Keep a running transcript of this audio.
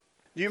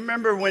Do you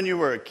remember when you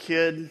were a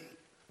kid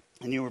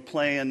and you were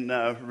playing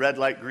red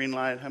light, green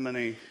light? How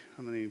many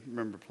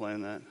remember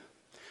playing that?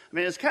 I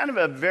mean, it's kind of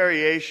a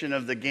variation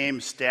of the game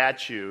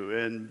Statue,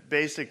 and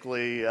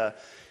basically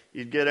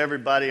you'd get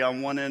everybody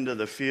on one end of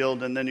the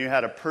field, and then you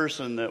had a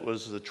person that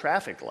was the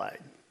traffic light.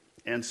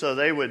 And so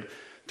they would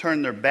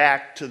turn their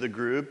back to the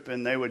group,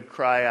 and they would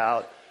cry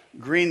out,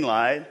 green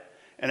light,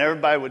 and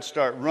everybody would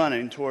start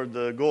running toward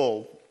the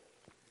goal.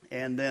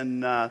 And then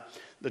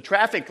the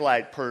traffic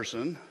light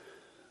person,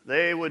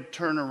 they would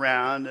turn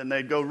around and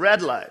they'd go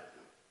red light.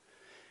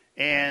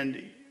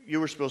 And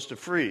you were supposed to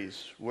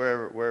freeze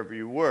wherever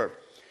you were.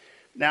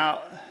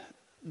 Now,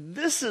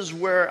 this is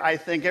where I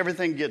think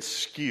everything gets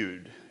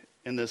skewed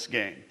in this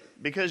game.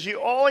 Because you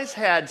always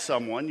had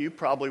someone, you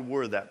probably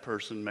were that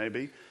person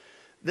maybe,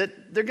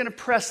 that they're going to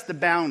press the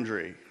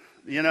boundary.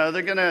 You know,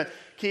 they're going to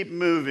keep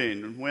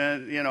moving.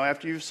 When, you know,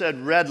 after you've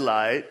said red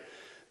light,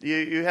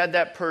 you had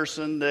that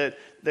person that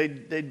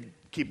they'd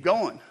keep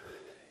going.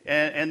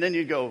 And then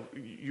you go,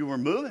 you were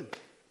moving.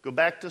 Go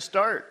back to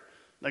start.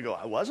 They go,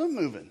 I wasn't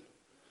moving.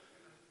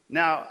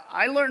 Now,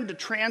 I learned to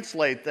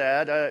translate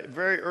that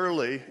very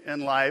early in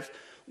life.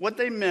 What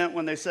they meant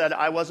when they said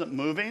I wasn't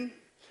moving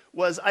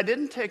was I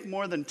didn't take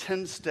more than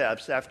 10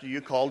 steps after you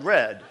called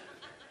red.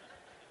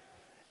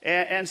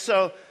 And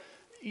so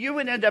you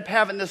would end up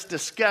having this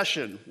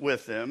discussion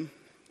with them,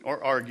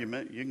 or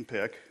argument, you can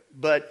pick.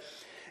 But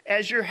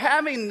as you're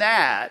having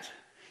that,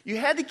 you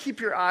had to keep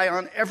your eye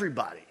on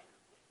everybody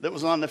that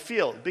was on the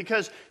field,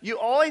 because you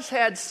always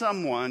had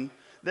someone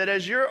that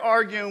as you're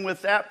arguing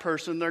with that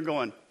person, they're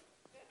going,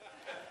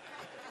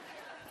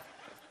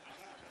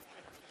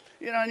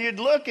 you know, and you'd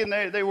look and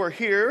they were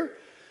here,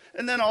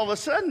 and then all of a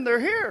sudden they're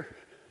here.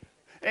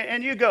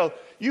 And you go,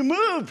 you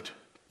moved.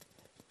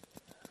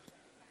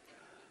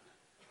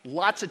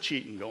 Lots of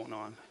cheating going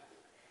on.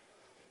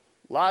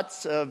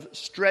 Lots of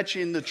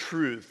stretching the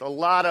truth, a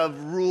lot of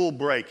rule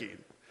breaking.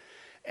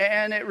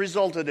 And it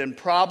resulted in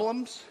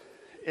problems,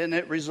 and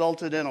it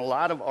resulted in a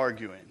lot of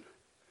arguing.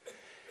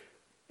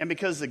 And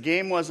because the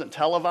game wasn't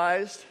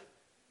televised,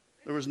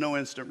 there was no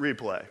instant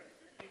replay.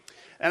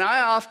 And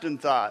I often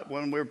thought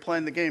when we were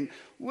playing the game,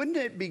 wouldn't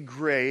it be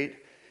great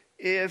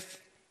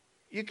if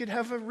you could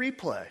have a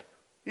replay?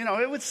 You know,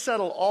 it would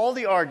settle all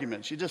the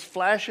arguments. You just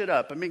flash it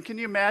up. I mean, can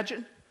you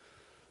imagine?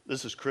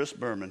 This is Chris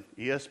Berman,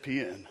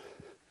 ESPN.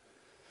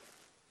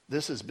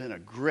 This has been a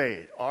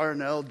great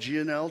R&L,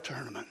 G&L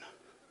tournament.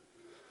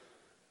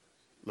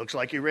 Looks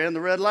like he ran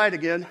the red light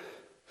again.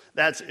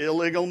 That's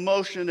illegal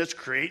motion. It's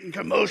creating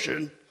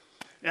commotion.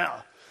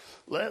 Now,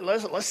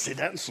 let's see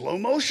that in slow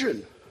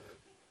motion.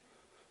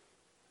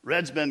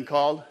 Red's been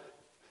called.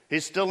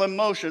 He's still in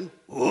motion.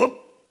 Whoop,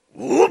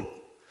 whoop.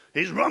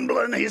 He's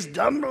rumbling, he's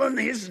dumbling,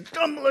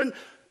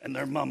 and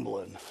they're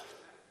mumbling.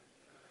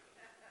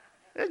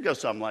 It'd go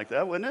something like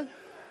that, wouldn't it?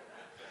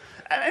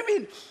 I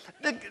mean,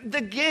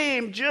 the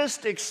game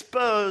just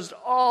exposed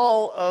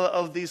all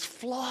of these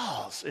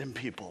flaws in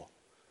people.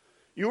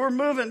 You were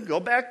moving, go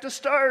back to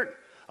start.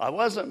 I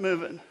wasn't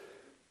moving.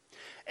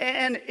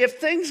 And if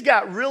things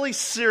got really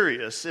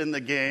serious in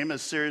the game,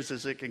 as serious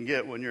as it can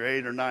get when you're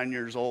 8 or 9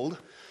 years old,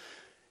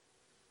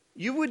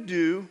 you would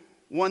do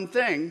one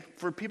thing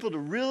for people to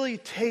really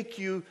take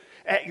you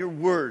at your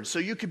word so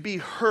you could be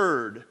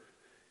heard.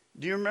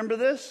 Do you remember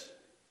this?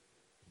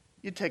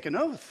 You'd take an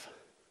oath.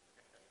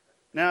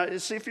 Now,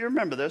 see if you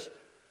remember this.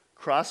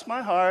 Cross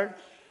my heart,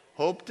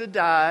 hope to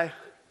die.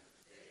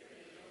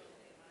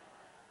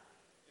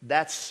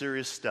 That's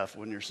serious stuff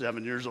when you're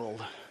 7 years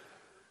old.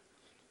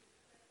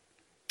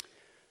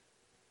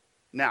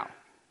 Now,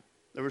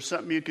 there was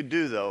something you could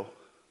do, though,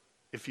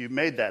 if you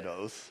made that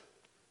oath,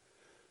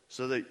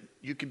 so that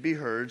you could be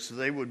heard, so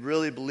they would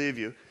really believe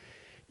you.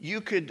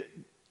 You could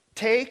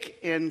take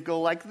and go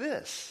like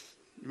this.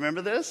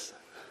 Remember this?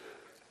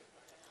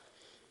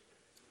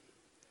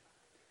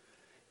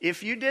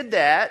 If you did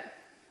that,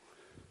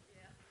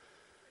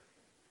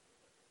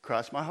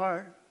 cross my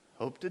heart,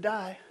 hope to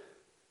die,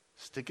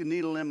 stick a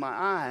needle in my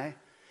eye,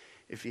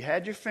 if you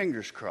had your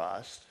fingers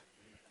crossed,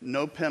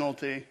 no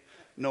penalty,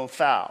 no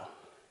foul.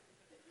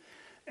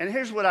 And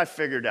here's what I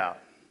figured out.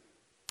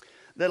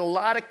 That a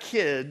lot of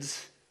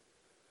kids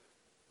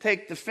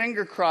take the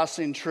finger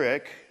crossing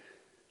trick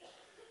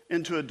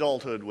into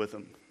adulthood with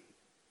them.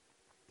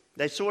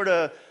 They sort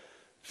of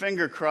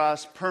finger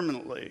cross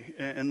permanently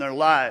in their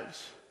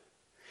lives.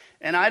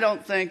 And I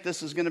don't think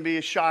this is going to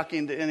be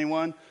shocking to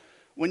anyone.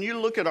 When you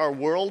look at our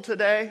world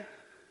today,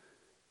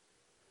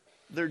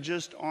 there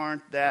just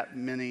aren't that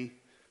many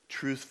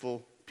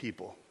truthful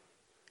people,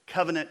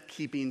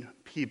 covenant-keeping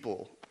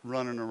people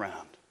running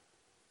around.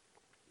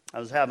 I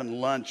was having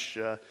lunch,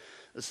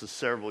 this is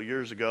several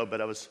years ago,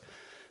 but I was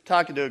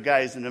talking to a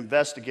guy who's an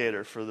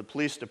investigator for the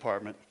police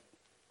department.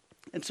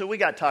 And so we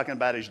got talking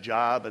about his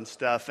job and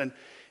stuff, and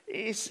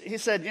he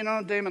said, you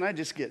know, Damon, I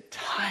just get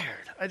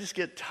tired. I just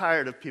get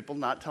tired of people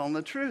not telling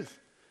the truth.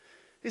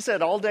 He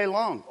said all day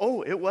long,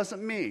 oh, it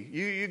wasn't me.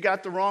 You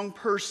got the wrong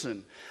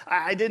person.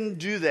 I didn't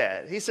do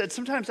that. He said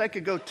sometimes I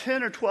could go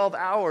 10 or 12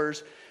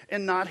 hours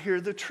and not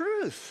hear the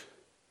truth.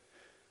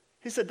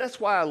 He said, that's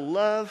why I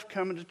love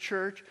coming to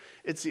church.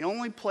 It's the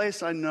only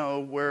place I know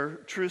where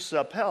truth's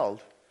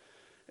upheld.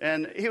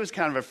 And he was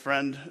kind of a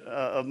friend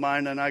of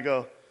mine, and I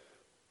go,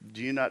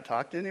 do you not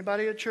talk to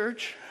anybody at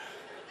church?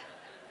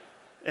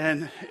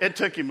 And it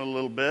took him a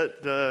little bit,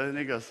 and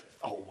he goes,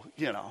 oh,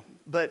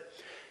 But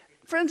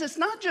friends, it's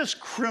not just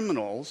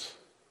criminals.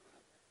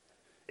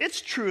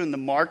 It's true in the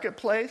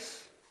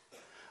marketplace.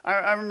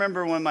 I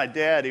remember when my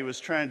dad, he was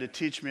trying to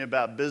teach me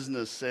about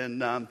business,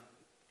 and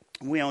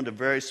we owned a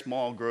very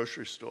small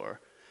grocery store.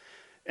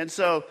 And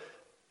so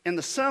in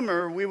the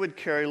summer, we would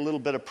carry a little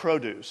bit of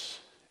produce,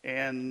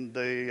 and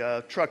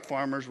the truck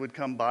farmers would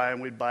come by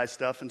and we'd buy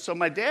stuff. And so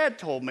my dad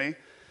told me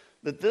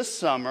that this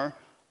summer,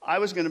 I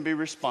was going to be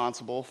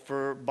responsible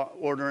for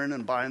ordering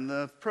and buying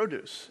the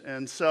produce.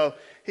 And so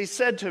he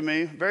said to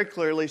me very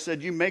clearly, he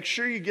said, you make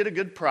sure you get a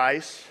good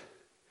price,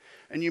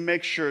 and you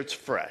make sure it's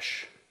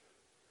fresh.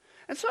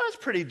 And so I was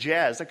pretty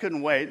jazzed. I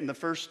couldn't wait. And the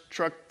first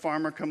truck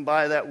farmer come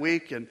by that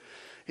week, and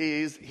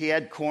he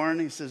had corn.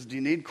 He says, do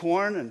you need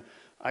corn? And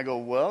I go,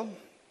 well,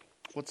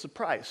 what's the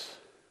price?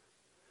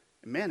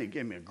 And man, he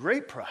gave me a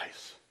great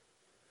price.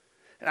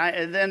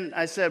 And then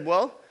I said,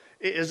 well,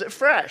 is it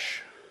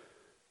fresh?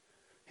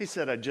 He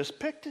said, I just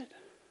picked it.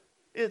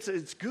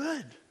 It's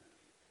good.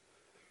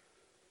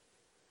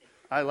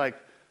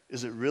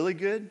 Is it really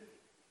good?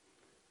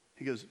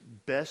 He goes,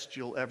 best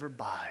you'll ever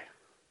buy.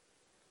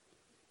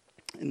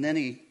 And then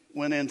he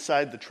went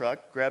inside the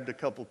truck, grabbed a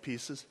couple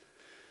pieces.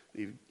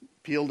 He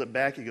peeled it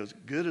back. He goes,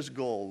 good as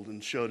gold,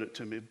 and showed it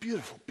to me.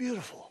 Beautiful,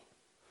 beautiful.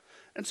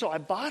 And so I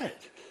bought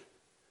it.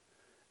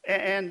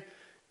 And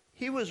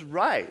he was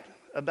right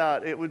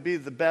about it would be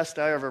the best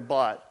I ever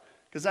bought,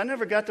 because I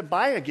never got to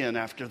buy again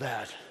after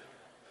that.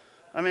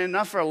 I mean,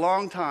 not for a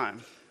long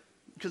time.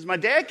 Because my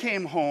dad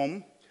came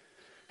home.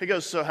 He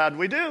goes, so how'd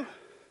we do?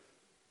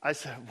 I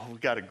said, well, we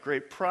got a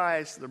great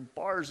price. They're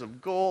bars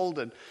of gold.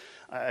 And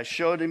I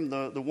showed him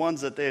the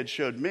ones that they had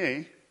showed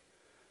me.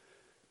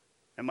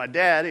 And my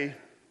dad, he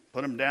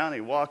put them down. He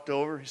walked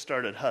over. He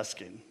started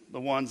husking the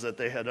ones that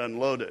they had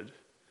unloaded.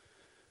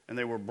 And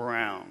they were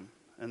brown.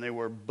 And they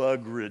were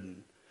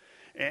bug-ridden.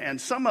 And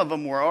some of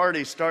them were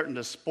already starting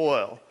to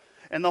spoil.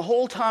 And the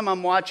whole time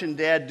I'm watching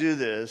Dad do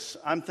this,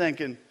 I'm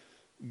thinking,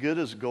 good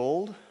as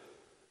gold?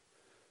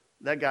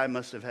 That guy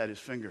must have had his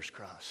fingers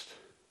crossed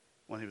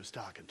when he was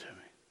talking to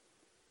me.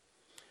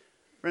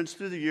 Friends,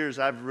 through the years,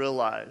 I've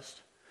realized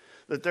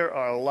that there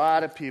are a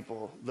lot of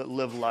people that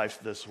live life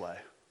this way.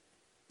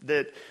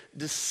 That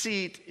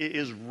deceit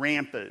is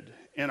rampant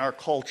in our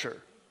culture.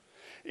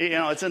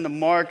 It's in the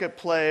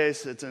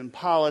marketplace, it's in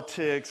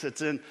politics,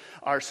 it's in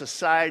our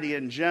society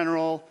in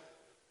general.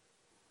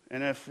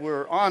 And if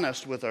we're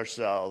honest with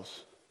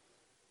ourselves,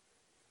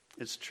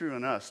 it's true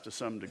in us to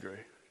some degree.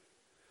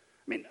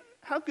 I mean,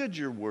 how good's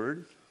your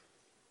word?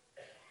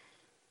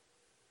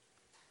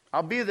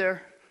 I'll be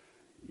there.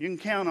 You can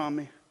count on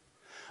me.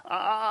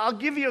 I'll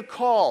give you a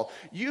call.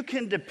 You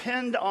can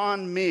depend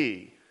on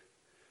me.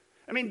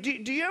 I mean, do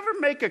you ever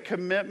make a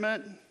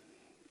commitment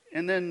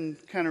and then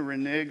kind of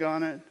renege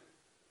on it?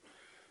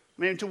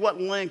 I mean, to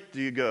what length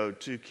do you go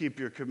to keep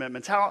your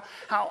commitments? How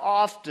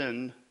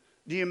often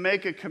do you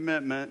make a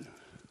commitment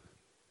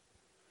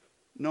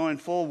knowing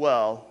full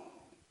well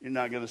you're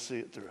not going to see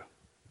it through?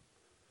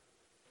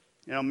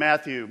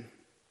 Matthew,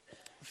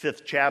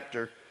 5th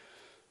chapter,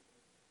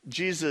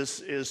 Jesus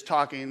is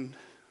talking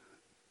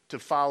to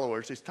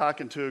followers. He's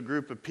talking to a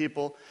group of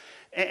people.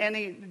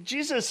 And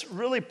Jesus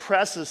really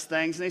presses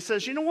things. And he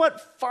says, you know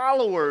what?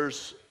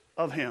 Followers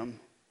of him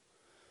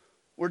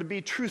were to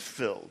be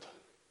truth-filled.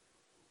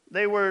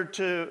 They were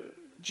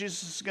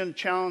Jesus is going to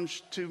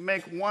challenge to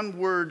make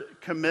one-word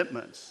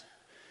commitments.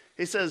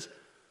 He says,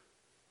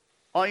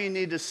 all you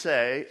need to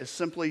say is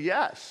simply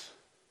yes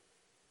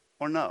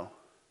or no.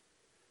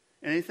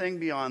 Anything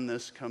beyond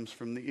this comes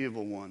from the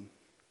evil one.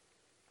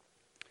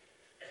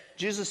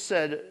 Jesus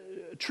said,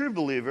 true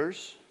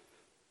believers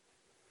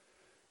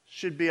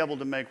should be able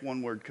to make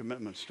one-word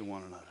commitments to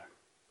one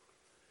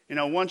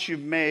another. Once you've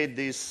made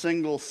these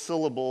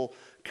single-syllable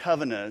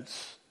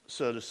covenants,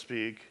 so to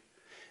speak,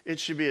 it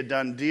should be a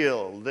done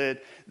deal,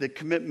 that the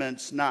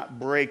commitment's not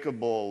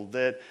breakable,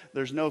 that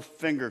there's no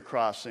finger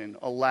crossing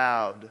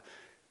allowed.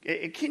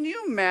 Can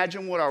you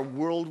imagine what our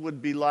world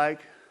would be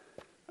like?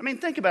 I mean,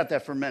 think about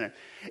that for a minute.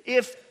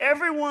 If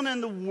everyone in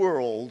the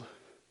world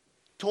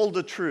told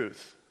the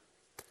truth,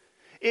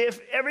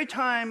 if every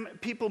time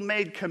people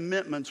made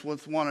commitments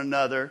with one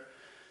another,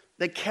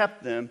 they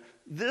kept them,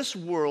 this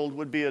world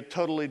would be a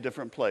totally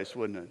different place,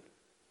 wouldn't it?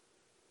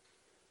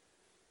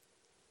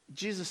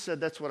 Jesus said,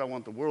 that's what I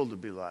want the world to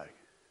be like.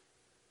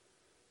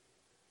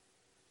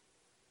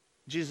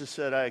 Jesus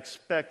said, I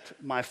expect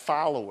my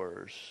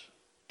followers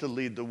to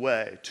lead the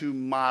way, to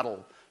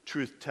model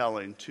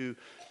truth-telling, to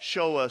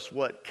show us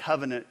what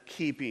covenant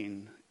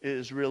keeping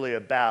is really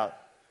about.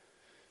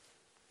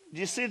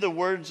 Do you see the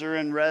words are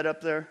in red up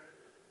there?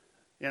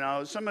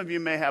 Some of you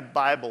may have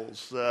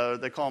Bibles.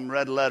 They call them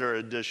red letter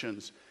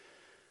editions.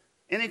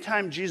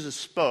 Anytime Jesus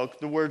spoke,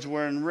 the words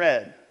were in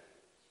red.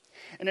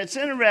 And it's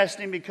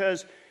interesting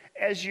because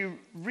as you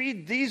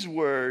read these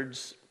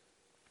words,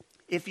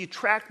 if you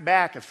track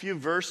back a few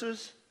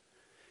verses,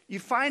 you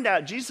find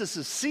out Jesus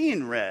is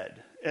seeing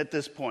red at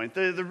this point.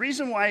 The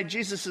reason why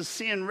Jesus is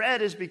seeing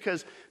red is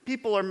because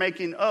people are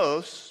making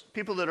oaths,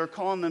 people that are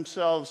calling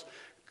themselves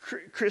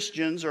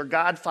Christians or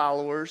God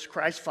followers,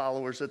 Christ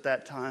followers at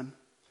that time,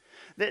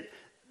 that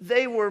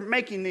they were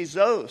making these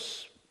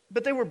oaths,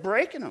 but they were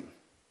breaking them,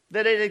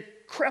 that it had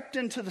crept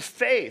into the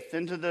faith,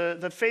 into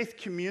the faith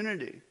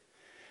community.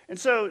 And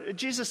so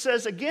Jesus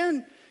says,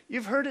 again,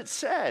 you've heard it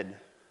said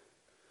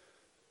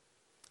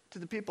to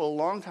the people a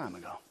long time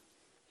ago,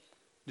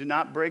 do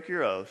not break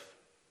your oath,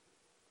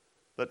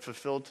 but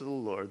fulfill to the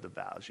Lord the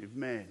vows you've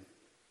made.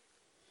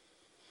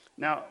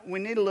 Now, we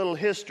need a little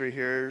history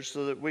here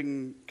so that we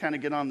can kind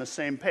of get on the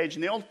same page.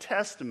 In the Old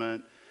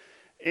Testament,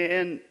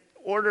 in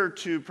order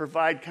to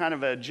provide kind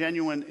of a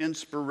genuine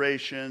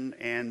inspiration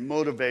and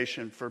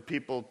motivation for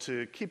people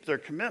to keep their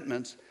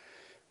commitments,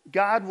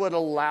 God would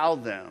allow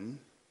them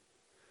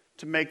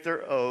to make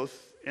their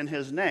oath in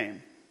his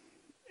name.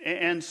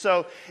 And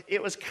so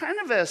it was kind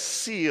of a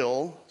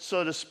seal,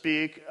 so to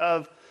speak,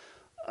 of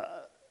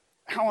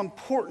how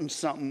important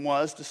something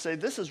was to say,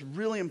 this is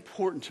really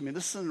important to me.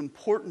 This is an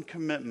important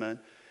commitment.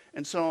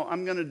 And so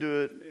I'm going to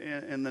do it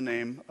in the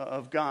name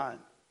of God.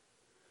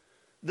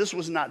 This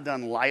was not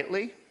done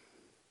lightly.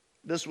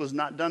 This was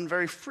not done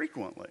very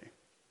frequently.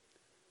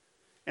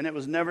 And it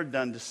was never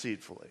done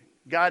deceitfully.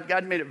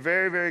 God made it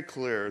very, very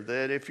clear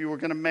that if you were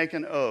going to make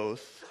an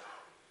oath,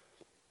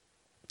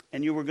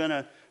 and you were going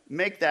to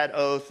make that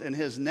oath in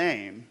his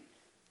name,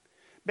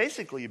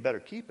 basically you better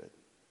keep it,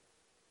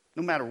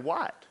 no matter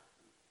what.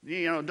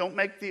 Don't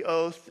make the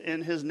oath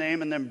in his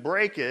name and then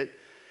break it.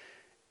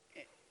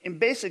 And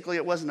basically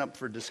it wasn't up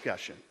for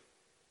discussion.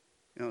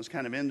 It's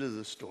kind of into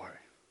the story.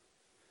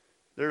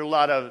 There are a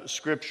lot of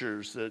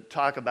scriptures that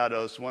talk about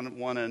oaths.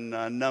 One in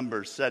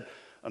Numbers said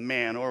a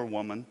man or a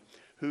woman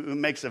who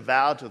makes a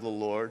vow to the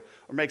Lord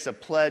or makes a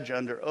pledge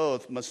under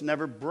oath must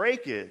never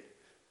break it.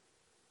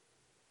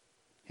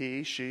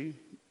 He, she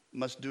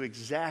must do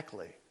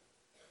exactly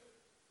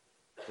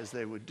as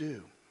they would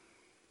do.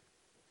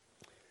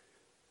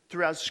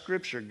 Throughout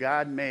Scripture,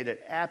 God made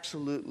it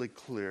absolutely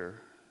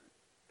clear,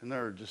 and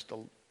there are just a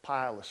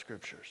pile of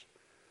scriptures.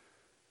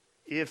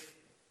 If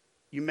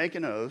you make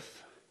an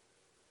oath,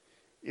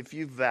 if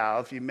you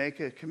vow, if you make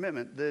a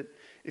commitment, that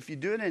if you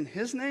do it in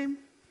his name,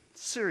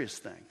 serious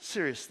thing.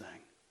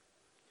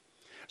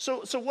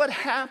 So what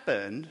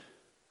happened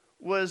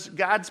was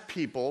God's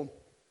people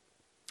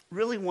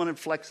really wanted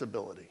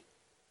flexibility.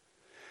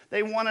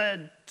 They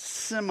wanted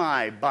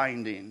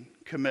semi-binding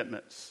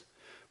commitments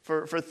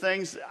for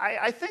things.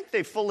 I think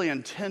they fully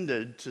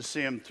intended to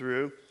see them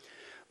through,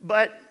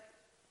 but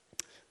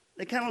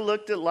they kind of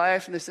looked at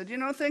life and they said,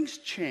 things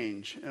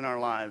change in our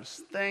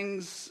lives.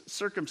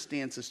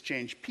 Circumstances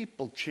change,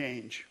 people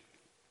change.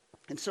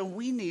 And so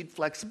we need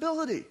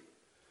flexibility.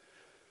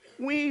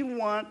 We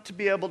want to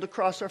be able to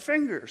cross our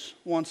fingers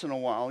once in a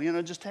while,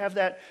 just have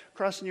that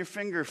crossing your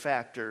finger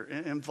factor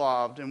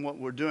involved in what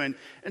we're doing.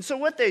 And so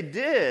what they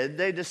did,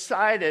 they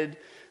decided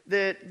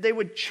that they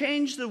would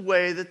change the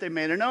way that they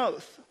made an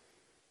oath.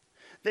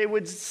 They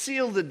would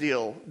seal the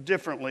deal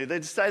differently. They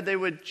decided they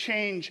would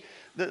change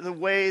the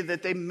way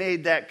that they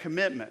made that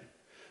commitment.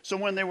 So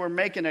when they were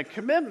making a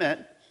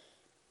commitment,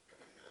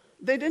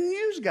 they didn't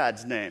use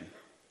God's name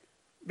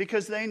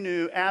because they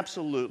knew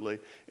absolutely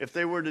if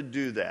they were to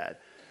do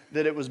that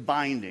it was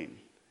binding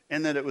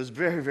and that it was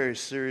very, very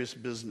serious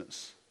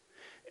business.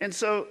 And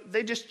so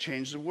they just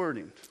changed the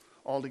wording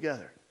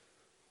altogether.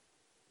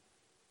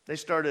 They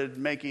started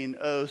making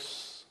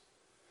oaths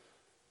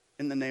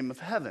in the name of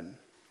heaven,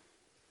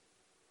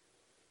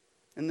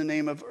 in the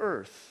name of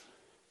earth,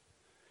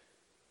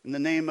 in the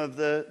name of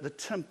the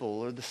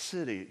temple or the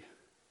city.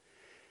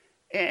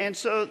 And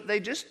so they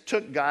just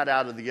took God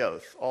out of the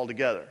oath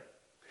altogether.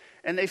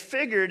 And they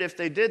figured if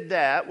they did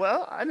that,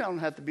 well, I don't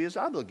have to be as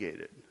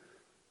obligated.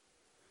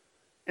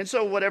 And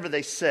so whatever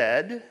they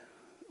said,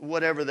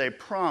 whatever they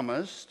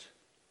promised,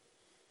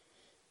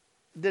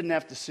 didn't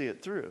have to see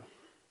it through.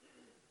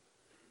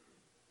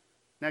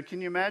 Now, can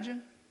you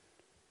imagine?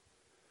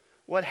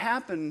 What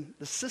happened,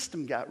 the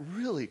system got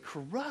really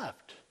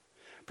corrupt.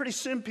 Pretty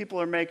soon people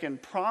are making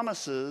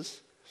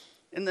promises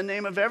in the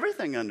name of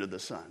everything under the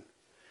sun.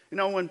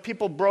 When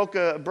people broke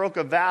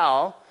a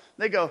vow,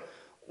 they go,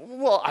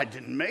 well, I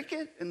didn't make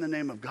it in the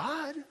name of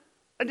God.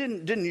 I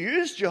didn't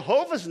use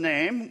Jehovah's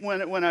name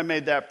when I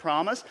made that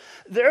promise.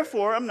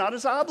 Therefore, I'm not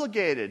as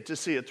obligated to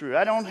see it through.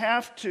 I don't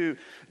have to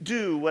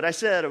do what I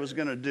said I was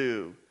going to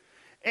do.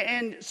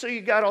 And so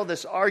you got all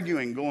this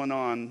arguing going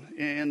on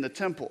in the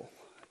temple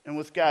and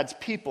with God's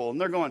people. And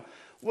they're going,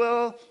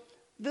 well,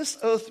 this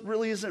oath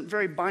really isn't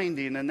very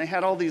binding. And they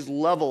had all these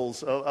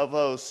levels of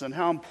oaths and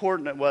how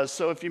important it was.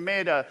 So if you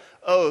made an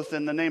oath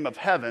in the name of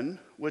heaven,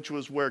 which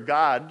was where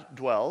God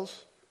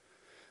dwells,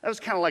 that was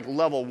kind of like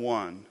level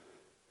 1.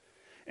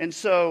 And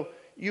so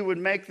you would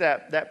make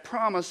that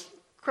promise,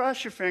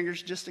 cross your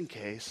fingers just in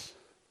case.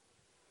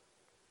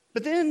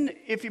 But then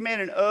if you made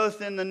an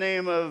oath in the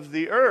name of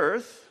the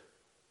earth,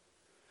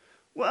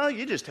 Well,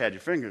 you just had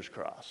your fingers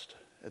crossed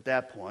at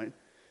that point.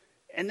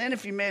 And then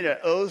if you made an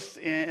oath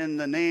in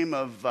the name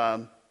of,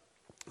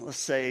 let's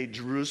say,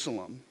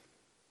 Jerusalem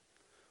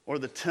or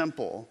the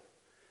temple,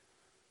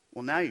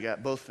 well, now you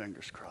got both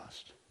fingers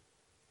crossed.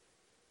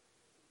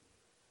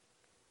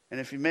 And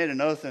if you made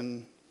an oath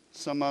in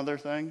some other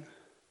thing,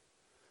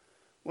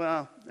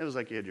 well, it was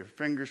like you had your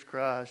fingers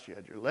crossed, you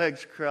had your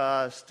legs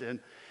crossed, and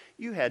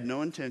you had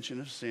no intention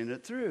of seeing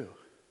it through.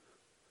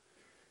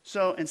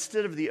 So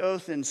instead of the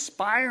oath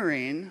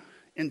inspiring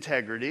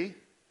integrity,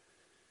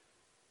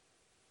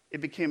 it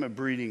became a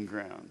breeding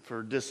ground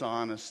for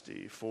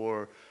dishonesty,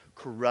 for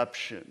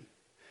corruption.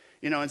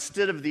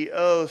 Instead of the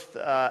oath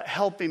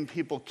helping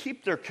people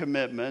keep their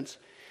commitments,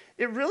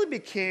 it really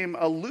became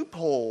a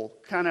loophole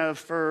kind of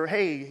for,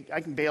 hey,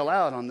 I can bail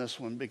out on this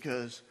one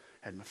because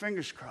I had my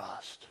fingers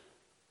crossed.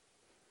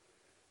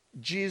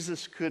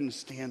 Jesus couldn't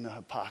stand the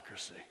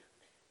hypocrisy.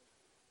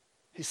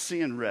 He's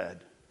seeing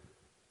red.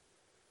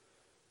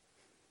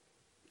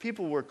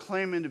 People were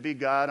claiming to be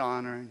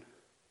God-honoring,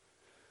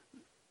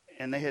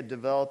 and they had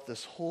developed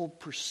this whole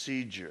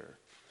procedure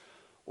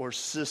or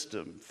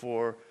system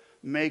for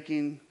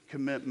making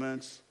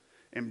commitments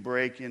and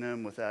breaking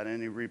them without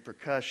any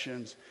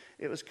repercussions.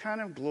 It was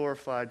kind of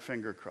glorified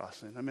finger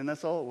crossing. I mean,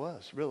 that's all it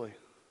was, really.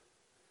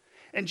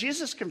 And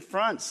Jesus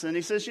confronts, and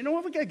he says, you know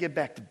what, we got to get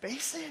back to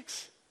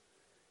basics.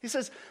 He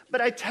says,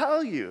 but I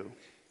tell you,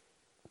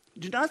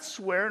 do not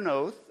swear an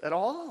oath at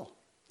all,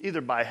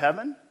 either by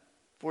heaven,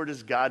 for it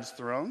is God's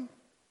throne,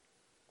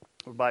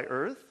 or by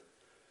earth,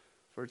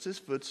 for it's his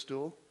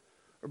footstool,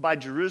 or by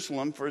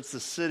Jerusalem, for it's the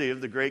city of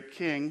the great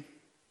king.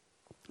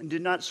 And do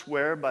not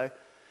swear by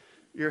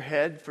your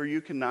head, for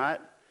you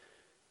cannot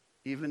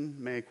even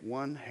make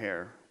one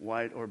hair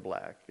white or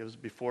black. It was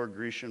before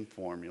Grecian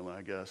formula,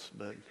 I guess,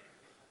 but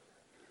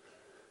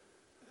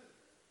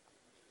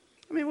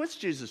I mean, what's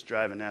Jesus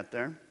driving at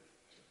there?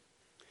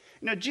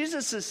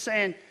 Jesus is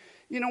saying,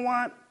 you know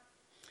what?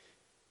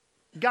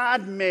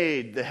 God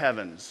made the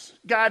heavens.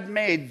 God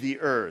made the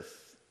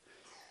earth.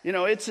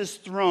 It's his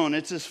throne.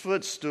 It's his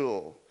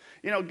footstool.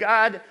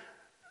 God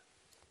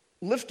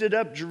lifted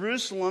up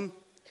Jerusalem,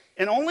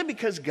 and only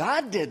because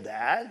God did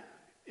that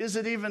is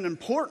it even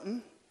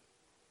important.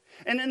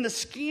 And in the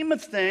scheme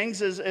of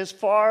things, as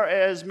far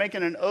as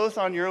making an oath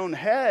on your own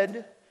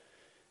head,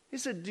 he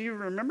said, do you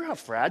remember how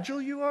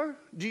fragile you are?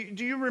 Do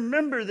you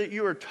remember that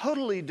you are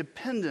totally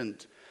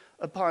dependent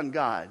upon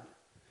God?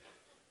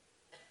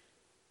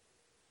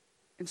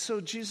 And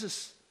so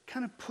Jesus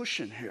kind of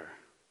pushing here.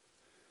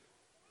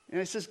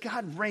 And he says,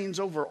 God reigns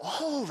over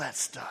all that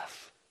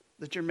stuff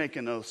that you're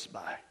making oaths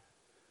by.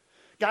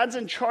 God's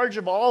in charge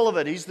of all of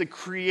it. He's the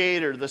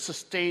creator, the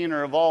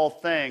sustainer of all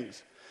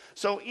things.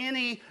 So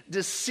any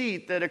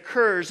deceit that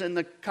occurs in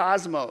the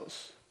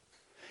cosmos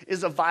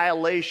is a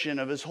violation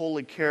of his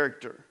holy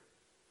character.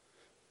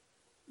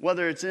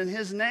 Whether it's in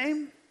his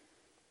name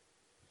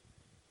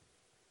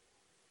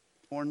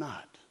or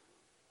not,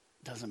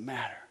 doesn't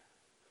matter.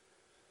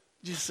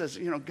 Jesus says,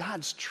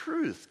 God's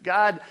truth.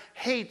 God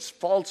hates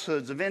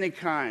falsehoods of any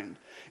kind.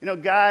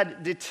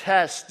 God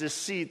detests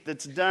deceit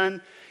that's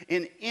done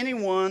in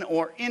anyone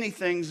or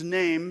anything's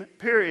name,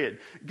 period.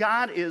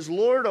 God is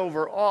Lord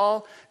over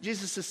all.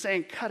 Jesus is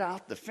saying, cut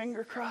out the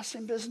finger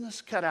crossing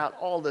business, cut out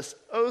all this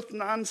oath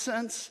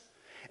nonsense,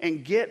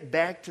 and get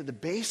back to the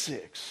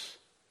basics.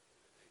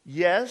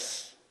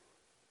 Yes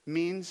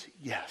means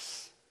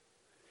yes.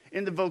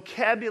 In the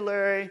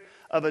vocabulary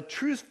of a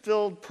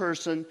truth-filled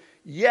person,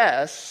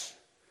 yes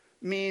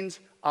means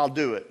I'll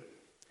do it.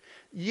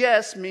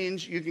 Yes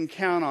means you can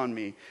count on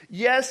me.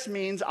 Yes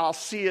means I'll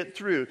see it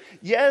through.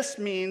 Yes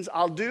means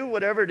I'll do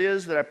whatever it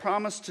is that I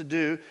promised to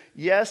do.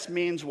 Yes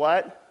means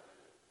what?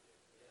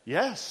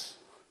 Yes.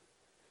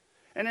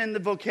 And in the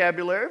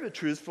vocabulary of a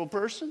truthful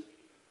person,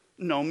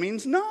 no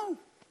means no.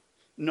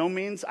 No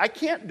means I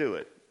can't do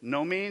it.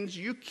 No means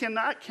you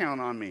cannot count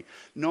on me.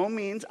 No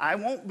means I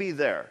won't be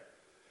there.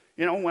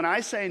 When I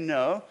say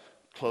no,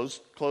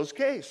 closed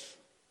case.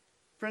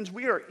 Friends,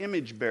 we are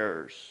image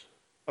bearers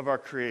of our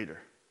Creator.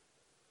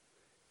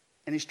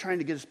 And he's trying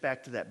to get us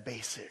back to that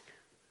basic.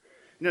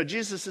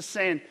 Jesus is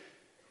saying,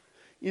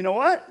 you know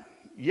what?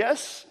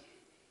 Yes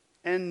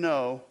and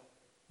no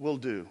will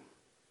do.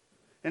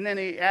 And then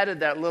he added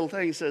that little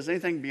thing. He says,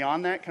 anything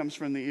beyond that comes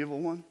from the evil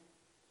one.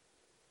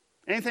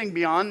 Anything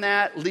beyond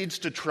that leads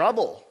to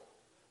trouble.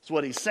 That's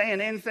what he's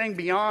saying. Anything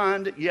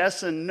beyond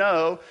yes and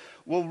no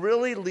will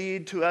really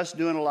lead to us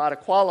doing a lot of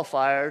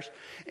qualifiers.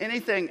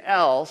 Anything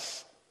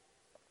else,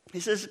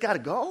 he says, it's got to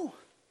go.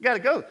 You got to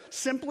go.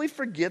 Simply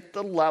forget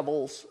the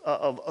levels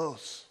of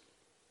oaths.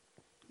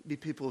 Be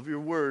people of your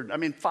word.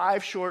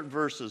 5 short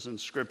verses in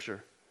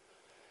Scripture.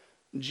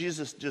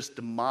 Jesus just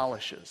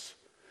demolishes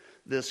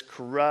this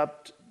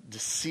corrupt,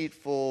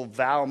 deceitful,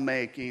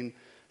 vow-making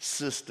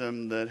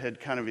system that had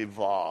kind of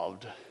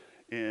evolved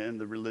in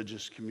the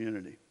religious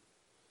community.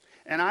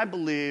 And I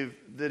believe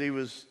that he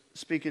was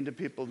speaking to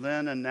people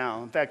then and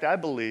now. In fact, I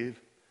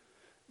believe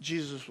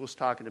Jesus was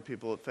talking to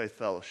people at Faith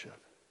Fellowship.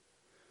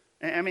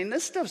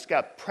 This stuff's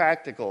got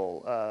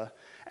practical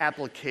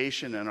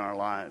application in our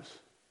lives.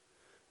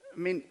 I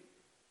mean,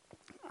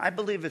 I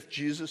believe if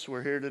Jesus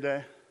were here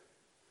today,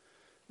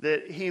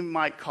 that he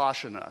might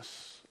caution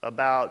us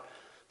about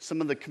some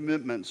of the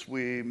commitments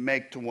we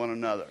make to one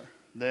another,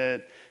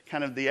 that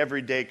kind of the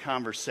everyday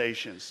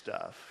conversation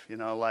stuff,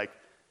 like,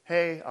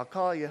 hey, I'll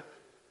call you.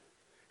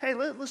 Hey,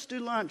 let's do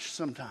lunch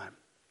sometime.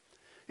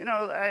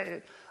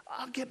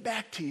 I'll get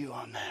back to you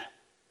on that.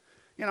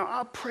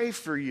 I'll pray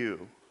for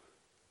you.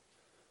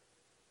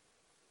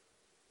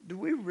 Do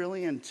we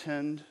really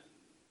intend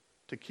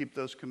to keep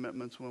those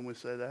commitments when we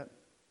say that?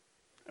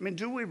 I mean,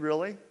 do we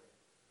really?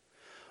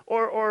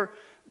 Or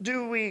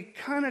do we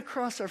kind of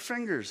cross our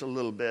fingers a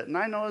little bit? And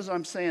I know as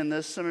I'm saying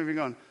this, some of you are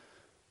going,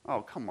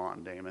 oh, come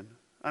on, Damon.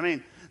 I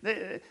mean,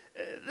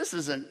 this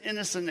is an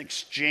innocent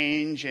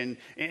exchange, and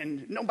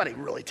nobody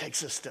really takes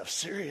this stuff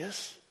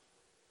serious.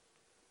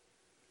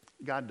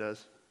 God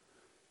does.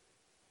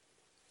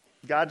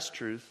 God's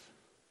truth.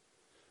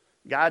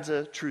 God's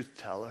a truth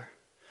teller.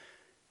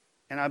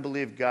 And I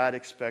believe God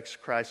expects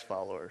Christ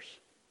followers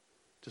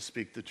to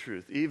speak the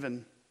truth,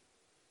 even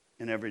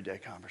in everyday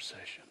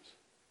conversations.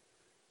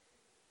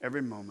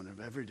 Every moment of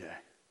every day.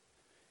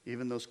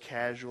 Even those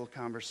casual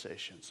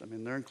conversations. I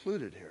mean, they're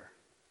included here.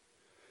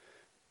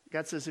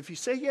 God says, if you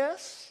say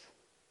yes,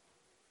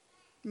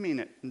 mean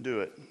it and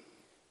do it.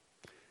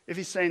 If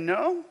you say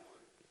no,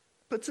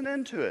 puts an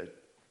end to it.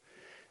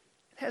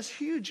 It has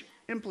huge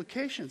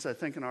implications, I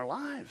think, in our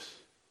lives.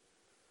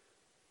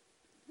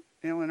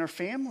 In our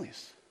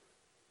families.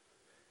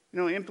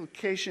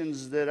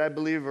 Implications that I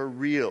believe are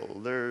real.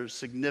 They're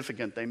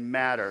significant. They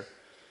matter.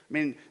 I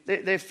mean,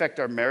 they affect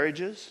our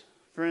marriages,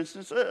 for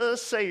instance.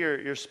 Let's say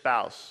your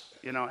spouse,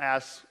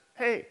 asks,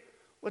 hey,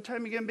 what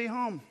time are you going to be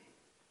home?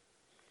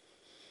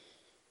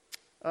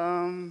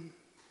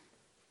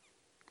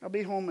 I'll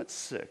be home at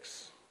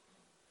 6.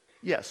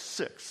 Yes,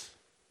 6.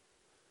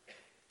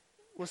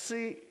 Well,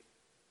 see,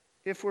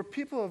 if we're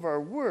people of our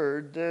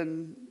word,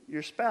 then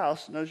your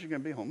spouse knows you're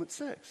going to be home at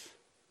 6.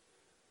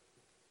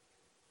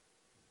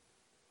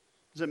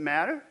 Does it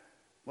matter?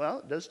 Well,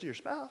 it does to your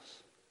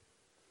spouse.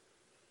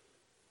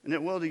 And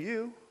it will to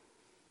you.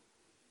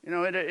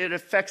 It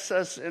affects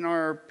us in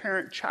our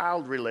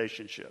parent-child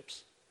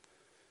relationships.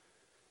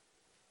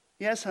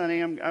 Yes,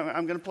 honey, I'm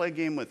going to play a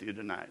game with you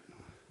tonight.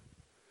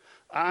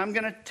 I'm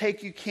going to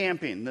take you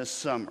camping this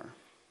summer.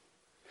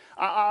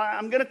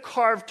 I'm going to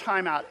carve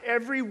time out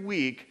every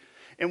week,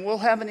 and we'll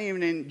have an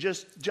evening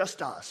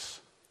just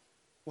us.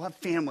 We'll have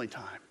family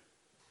time.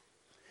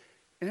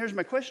 And here's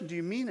my question, do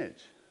you mean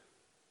it?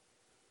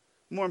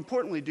 More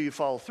importantly, do you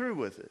follow through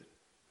with it?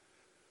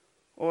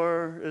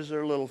 Or is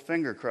there a little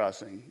finger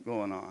crossing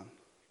going on?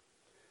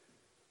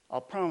 I'll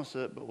promise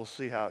it, but we'll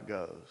see how it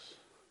goes.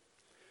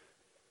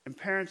 And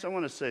parents, I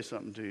want to say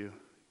something to you.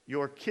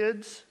 Your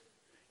kids,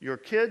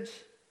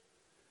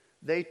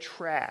 they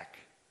track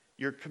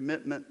your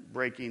commitment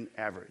breaking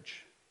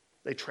average.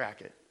 They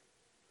track it.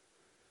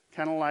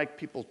 Kind of like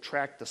people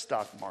track the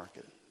stock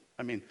market.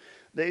 I mean,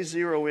 they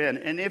zero in.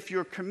 And if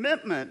your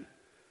commitment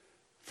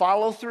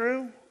follow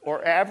through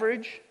or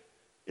average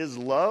is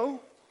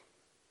low,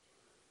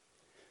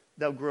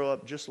 they'll grow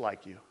up just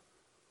like you.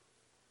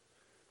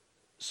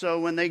 So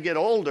when they get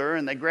older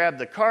and they grab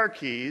the car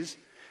keys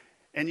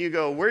and you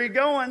go, where are you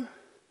going?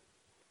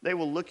 They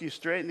will look you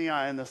straight in the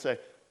eye and they'll say,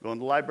 going to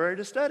the library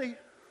to study.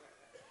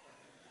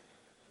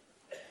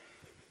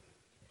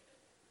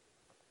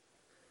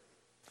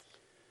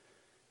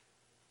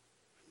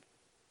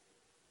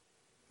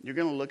 You're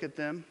going to look at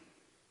them.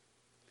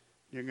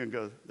 You're going to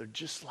go, they're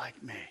just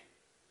like me.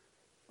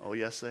 Oh,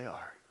 yes, they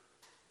are.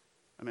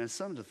 I mean, it's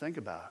something to think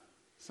about.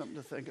 Something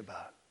to think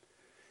about.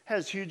 It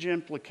has huge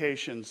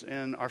implications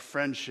in our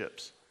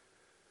friendships.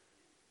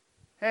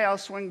 Hey, I'll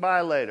swing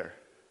by later.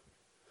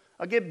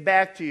 I'll get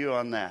back to you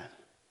on that.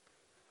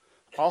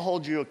 I'll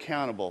hold you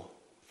accountable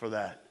for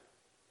that.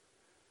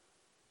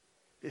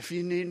 If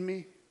you need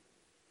me,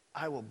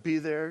 I will be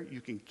there.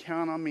 You can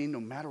count on me no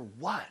matter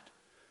what.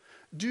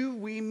 Do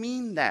we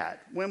mean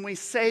that when we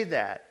say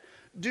that?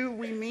 Do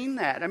we mean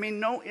that? I mean,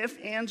 no ifs,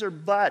 ands, or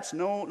buts.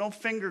 No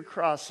finger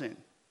crossing.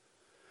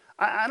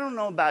 I don't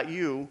know about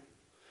you,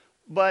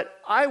 but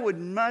I would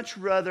much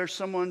rather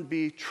someone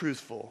be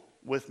truthful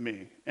with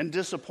me and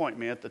disappoint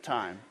me at the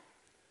time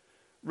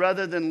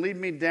rather than lead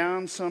me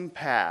down some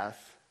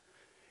path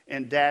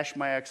and dash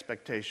my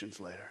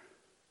expectations later.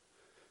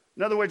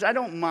 In other words, I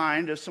don't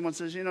mind if someone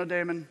says,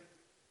 Damon,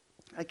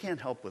 I can't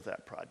help with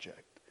that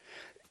project.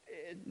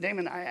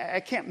 Damon, I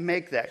can't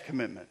make that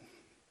commitment.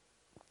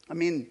 I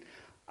mean,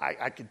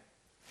 I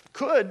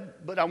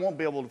could, but I won't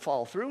be able to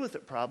follow through with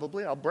it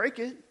probably. I'll break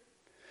it.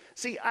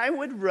 See, I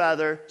would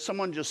rather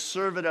someone just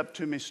serve it up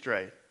to me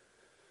straight.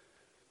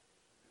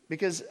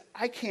 Because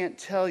I can't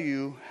tell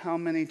you how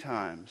many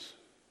times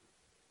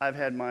I've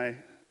had my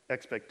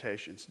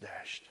expectations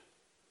dashed.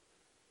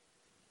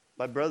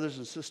 My brothers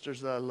and sisters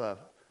that I love.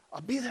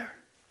 I'll be there.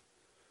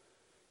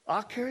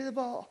 I'll carry the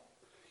ball.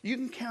 You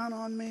can count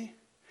on me.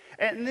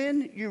 And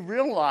then you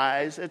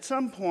realize at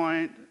some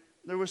point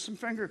there was some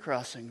finger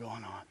crossing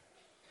going on.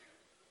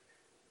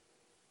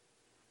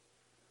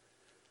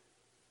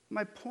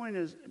 My point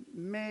is,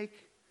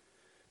 make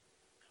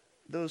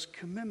those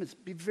commitments.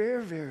 Be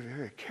very, very,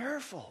 very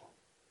careful.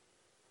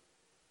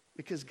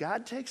 Because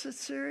God takes it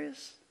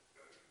serious.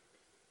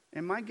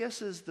 And my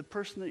guess is the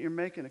person that you're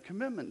making a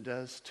commitment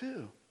does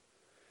too.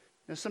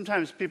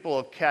 Sometimes people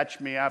will catch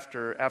me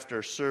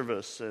after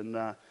service, and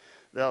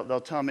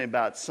they'll tell me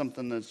about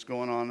something that's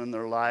going on in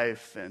their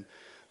life, and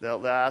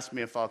they'll ask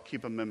me if I'll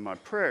keep them in my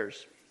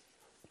prayers.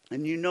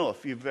 And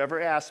if you've ever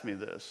asked me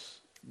this,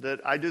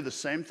 that I do the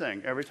same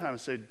thing every time. I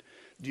say,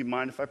 do you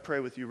mind if I pray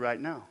with you right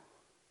now?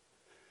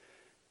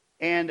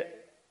 And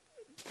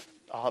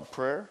I'll have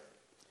prayer.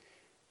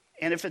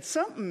 And if it's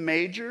something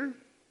major,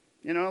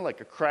 like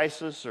a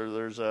crisis, or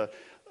there's a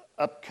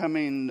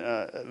upcoming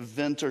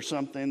event or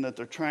something that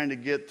they're trying to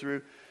get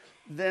through,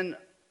 then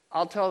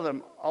I'll tell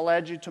them, I'll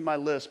add you to my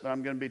list, but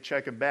I'm going to be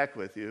checking back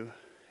with you,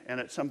 and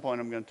at some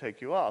point I'm going to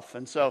take you off.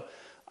 And so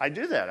I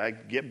do that. I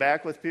get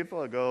back with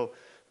people. I go,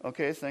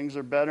 okay, things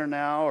are better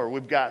now, or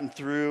we've gotten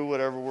through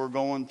whatever we're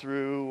going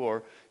through,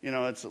 or,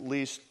 it's at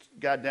least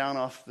got down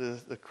off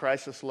the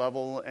crisis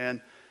level.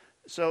 And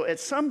so at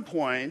some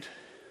point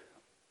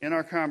in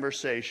our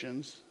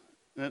conversations,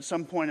 and at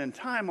some point in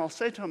time, I'll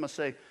say to them,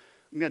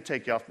 I'm going to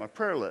take you off my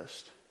prayer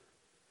list.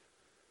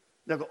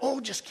 They'll go,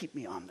 oh, just keep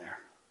me on there.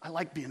 I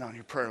like being on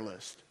your prayer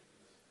list.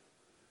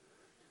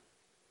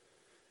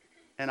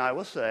 And I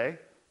will say,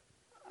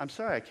 I'm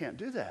sorry, I can't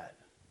do that.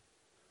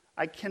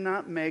 I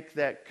cannot make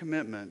that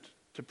commitment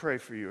to pray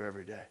for you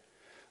every day.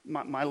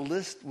 My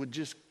list would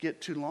just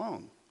get too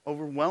long,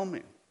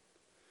 overwhelming.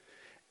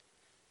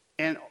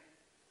 And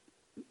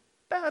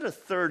about a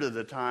third of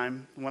the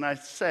time, when I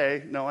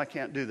say, no, I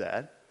can't do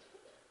that,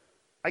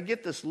 I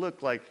get this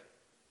look like,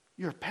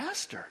 you're a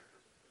pastor.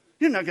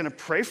 You're not going to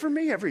pray for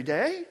me every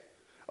day?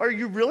 Are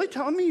you really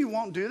telling me you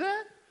won't do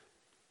that?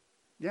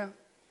 Yeah.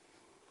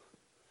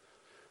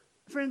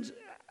 Friends,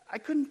 I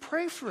couldn't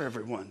pray for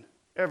everyone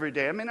every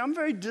day. I'm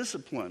very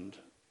disciplined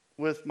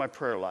with my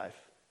prayer life.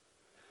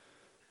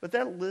 But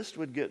that list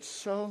would get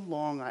so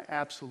long, I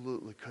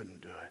absolutely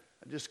couldn't do it.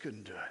 I just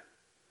couldn't do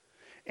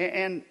it.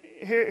 And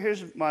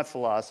here's my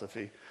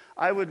philosophy.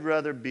 I would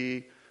rather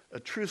be a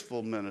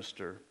truthful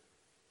minister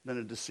than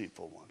a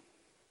deceitful one.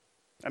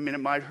 It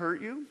might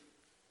hurt you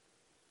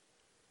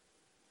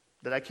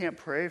that I can't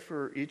pray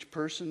for each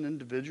person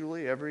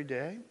individually every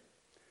day.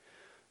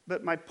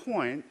 But my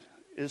point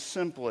is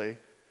simply,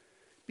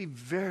 be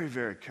very,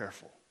 very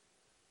careful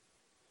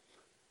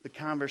the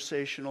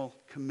conversational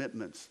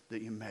commitments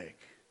that you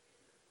make,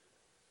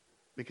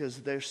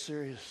 because they're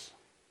serious.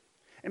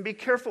 And be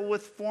careful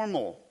with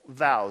formal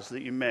vows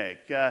that you make.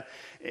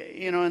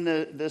 In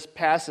this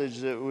passage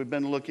that we've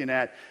been looking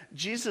at,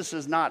 Jesus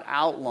is not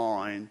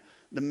outlawing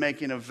the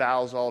making of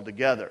vows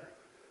altogether.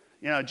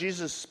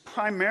 Jesus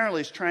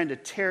primarily is trying to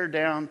tear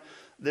down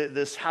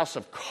this house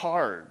of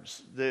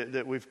cards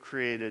that we've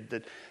created,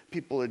 that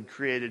people had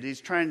created.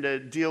 He's trying to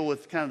deal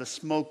with kind of the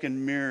smoke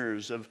and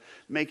mirrors of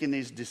making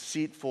these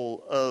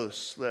deceitful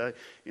oaths.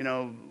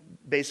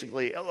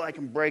 Basically, I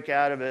can break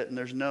out of it and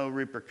there's no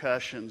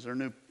repercussions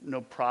or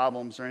no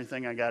problems or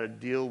anything I got to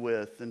deal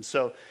with. And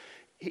so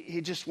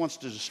he just wants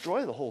to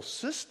destroy the whole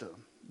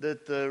system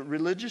that the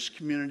religious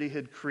community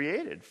had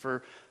created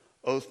for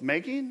oath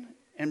making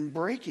and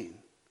breaking.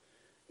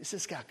 He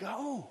says, got to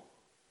go.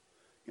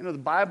 The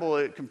Bible,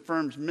 it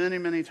confirms many,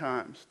 many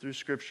times through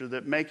Scripture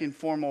that making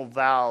formal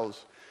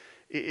vows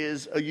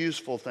is a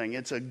useful thing.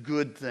 It's a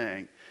good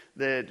thing.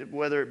 That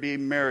whether it be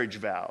marriage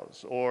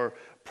vows or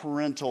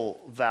parental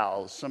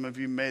vows, some of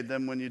you made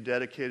them when you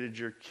dedicated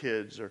your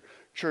kids, or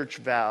church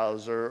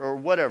vows, or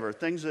whatever,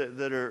 things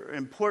that are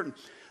important.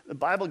 The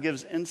Bible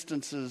gives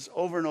instances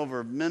over and over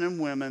of men and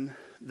women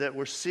that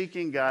were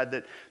seeking God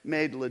that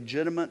made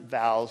legitimate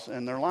vows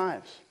in their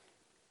lives.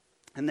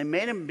 And they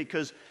made them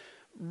because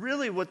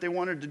really what they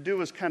wanted to do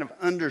was kind of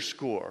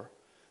underscore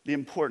the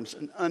importance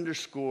and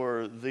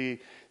underscore the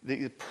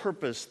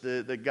purpose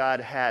that God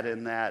had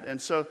in that.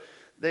 And so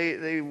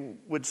they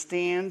would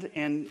stand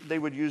and they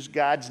would use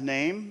God's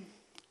name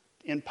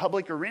in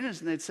public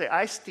arenas, and they'd say,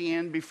 I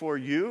stand before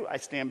you, I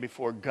stand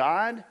before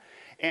God,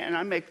 and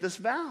I make this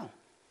vow.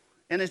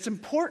 And it's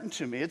important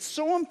to me. It's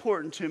so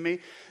important to me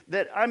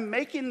that I'm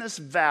making this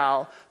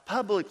vow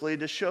publicly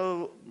to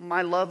show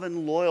my love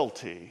and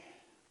loyalty.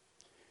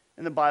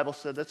 And the Bible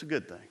said that's a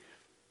good thing.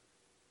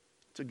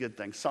 It's a good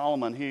thing.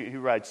 Solomon, he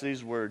writes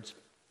these words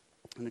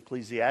in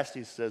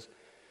Ecclesiastes, says,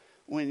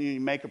 when you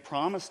make a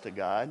promise to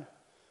God,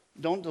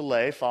 don't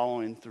delay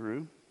following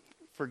through,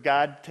 for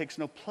God takes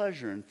no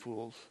pleasure in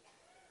fools.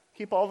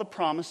 Keep all the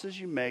promises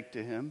you make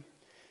to him.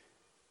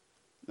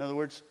 In other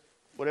words,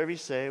 whatever you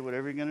say,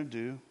 whatever you're going to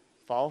do,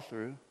 follow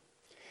through.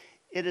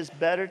 It is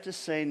better to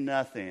say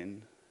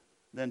nothing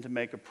than to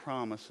make a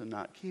promise and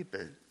not keep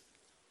it.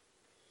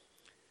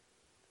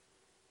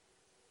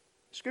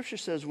 Scripture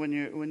says when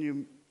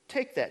you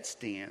take that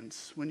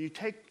stance, when you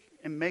take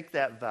and make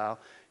that vow,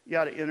 you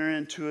ought to enter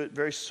into it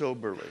very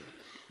soberly.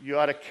 You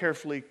ought to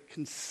carefully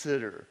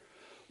consider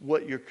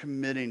what you're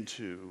committing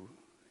to,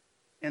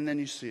 and then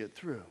you see it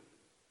through.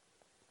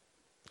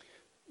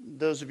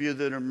 Those of you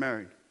that are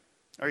married,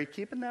 Are you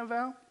keeping that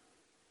vow?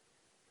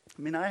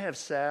 I mean, I have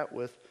sat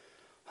with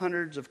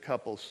hundreds of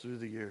couples through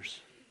the years.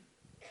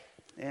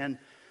 And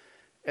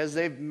as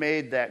they've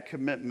made that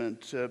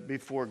commitment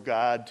before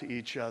God to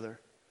each other,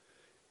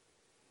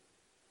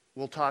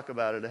 we'll talk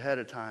about it ahead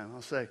of time.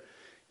 I'll say,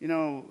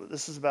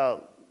 this is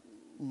about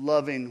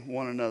loving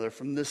one another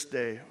from this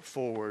day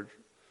forward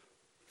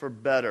for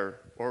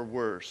better or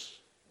worse.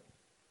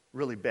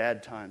 Really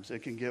bad times, it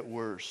can get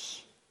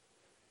worse.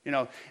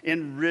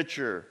 In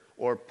richer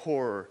or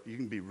poorer, you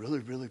can be really,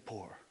 really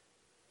poor.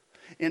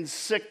 In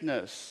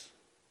sickness,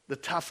 the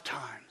tough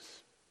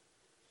times,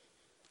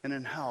 and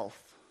in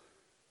health.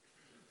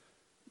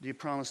 Do you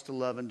promise to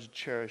love and to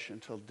cherish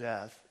until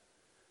death?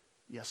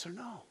 Yes or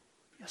no?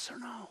 Yes or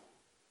no?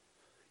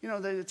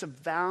 That it's a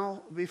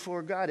vow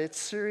before God. It's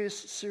serious,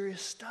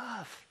 serious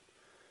stuff.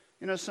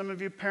 Some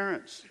of you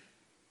parents,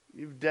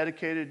 you've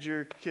dedicated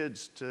your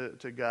kids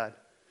to God.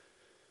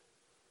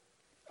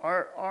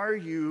 Are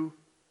you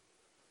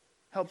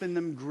helping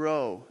them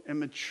grow and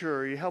mature?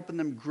 Are you helping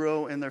them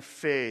grow in their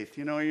faith?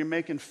 Are you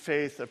making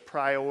faith a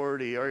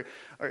priority? Are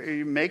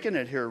you making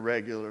it here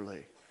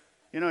regularly?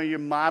 You're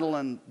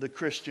modeling the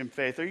Christian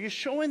faith. Are you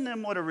showing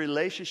them what a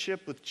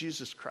relationship with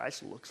Jesus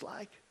Christ looks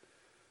like?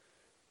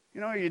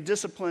 Are you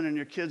disciplining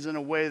your kids in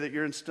a way that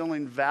you're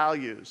instilling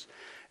values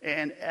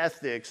and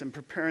ethics and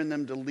preparing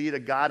them to lead a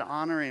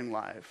God-honoring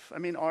life? I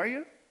mean, are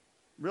you?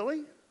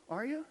 Really?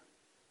 Are you?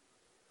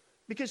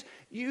 Because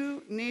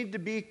you need to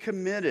be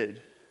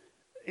committed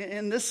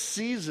in this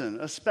season,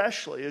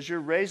 especially as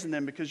you're raising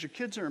them, because your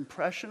kids are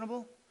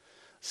impressionable,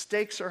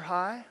 stakes are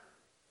high,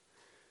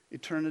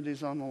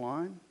 eternity's on the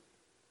line.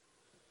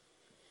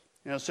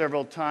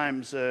 Several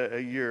times a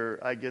year,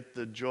 I get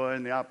the joy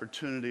and the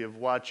opportunity of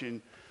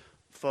watching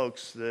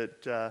folks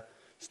that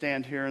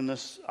stand here in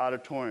this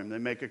auditorium. They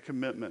make a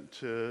commitment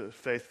to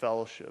Faith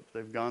Fellowship.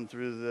 They've gone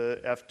through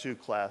the F2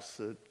 class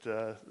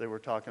that they were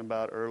talking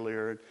about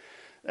earlier.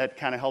 That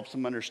kind of helps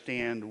them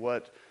understand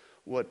what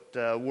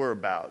we're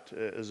about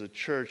as a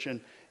church. And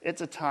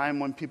it's a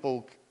time when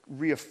people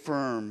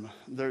reaffirm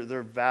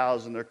their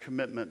vows and their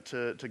commitment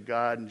to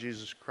God and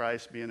Jesus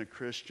Christ, being a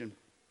Christian.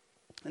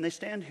 And they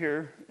stand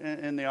here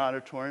in the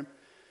auditorium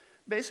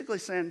basically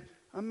saying,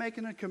 I'm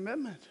making a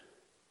commitment.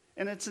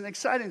 And it's an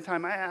exciting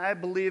time. I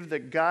believe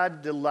that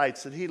God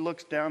delights, that he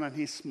looks down and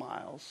he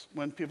smiles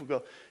when people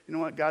go, you know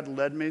what, God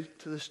led me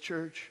to this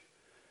church,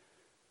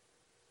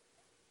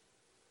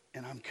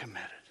 and I'm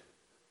committed.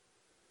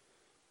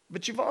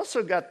 But you've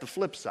also got the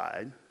flip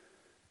side.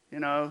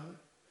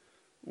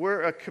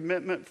 We're a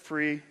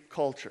commitment-free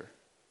culture.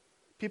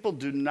 People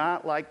do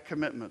not like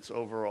commitments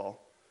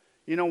overall.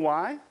 You know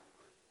why?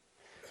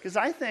 Because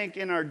I think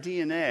in our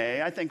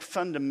DNA, I think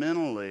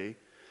fundamentally,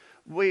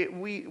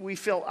 we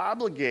feel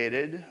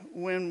obligated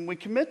when we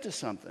commit to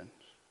something.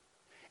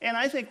 And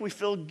I think we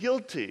feel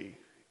guilty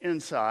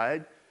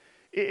inside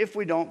if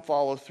we don't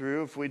follow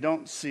through, if we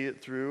don't see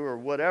it through or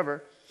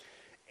whatever.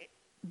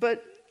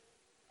 But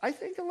I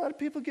think a lot of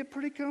people get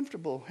pretty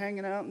comfortable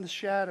hanging out in the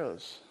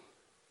shadows.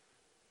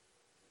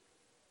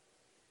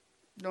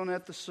 Don't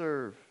have to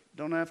serve.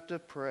 Don't have to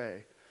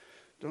pray.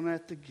 Don't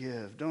have to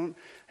give. Don't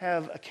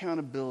have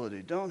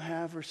accountability. Don't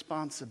have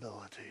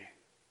responsibility.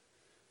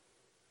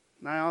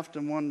 And I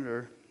often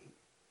wonder,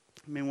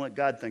 what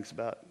God thinks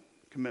about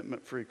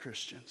commitment-free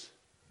Christians.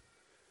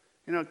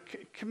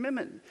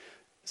 Commitment,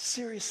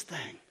 serious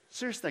thing.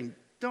 Serious thing.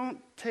 Don't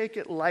take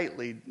it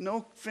lightly.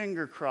 No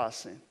finger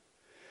crossing.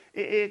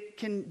 It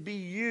can be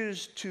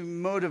used to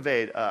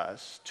motivate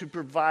us, to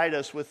provide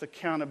us with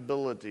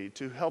accountability,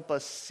 to help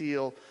us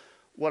seal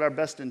what our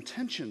best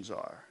intentions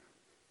are.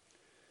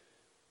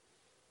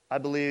 I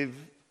believe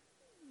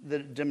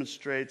that it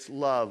demonstrates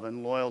love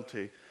and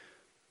loyalty.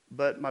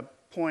 But my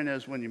point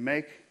is, when you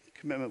make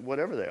commitment,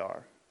 whatever they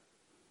are,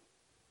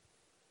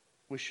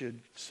 we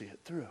should see it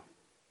through.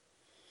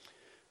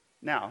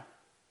 Now,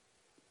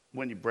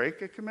 when you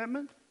break a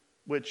commitment,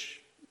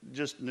 which,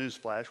 just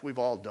newsflash, we've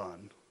all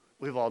done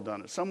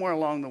it. Somewhere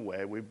along the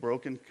way, we've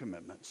broken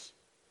commitments.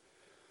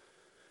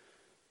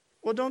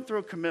 Well, don't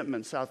throw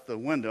commitments out the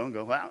window and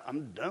go, well,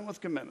 I'm done with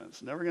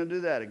commitments. Never going to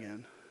do that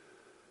again.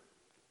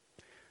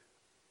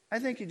 I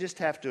think you just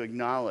have to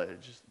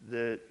acknowledge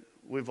that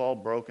we've all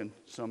broken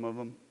some of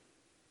them.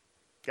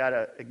 Got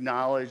to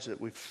acknowledge that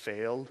we've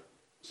failed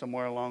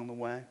somewhere along the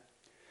way.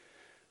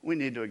 We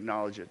need to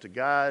acknowledge it to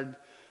God,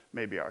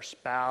 maybe our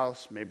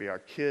spouse, maybe our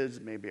kids,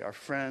 maybe our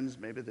friends,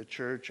 maybe the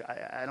church.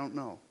 I don't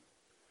know.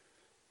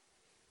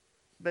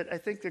 But I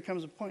think there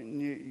comes a point when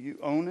you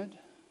own it.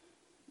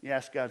 You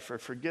ask God for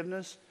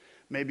forgiveness.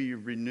 Maybe you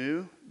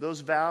renew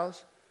those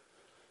vows.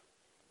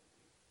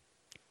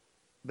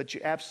 But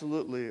you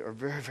absolutely are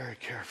very, very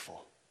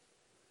careful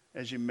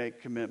as you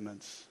make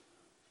commitments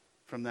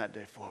from that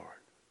day forward.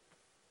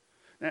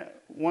 Now,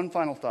 one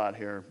final thought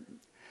here.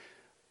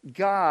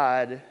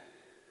 God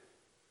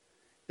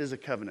is a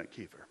covenant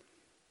keeper.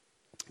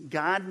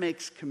 God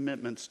makes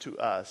commitments to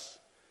us,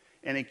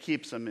 and he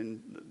keeps them.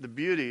 And the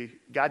beauty,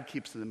 God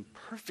keeps them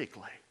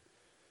perfectly.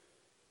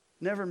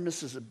 Never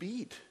misses a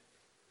beat.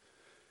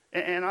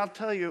 And I'll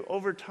tell you,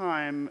 over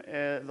time,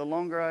 the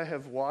longer I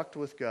have walked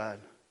with God,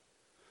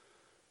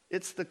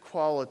 it's the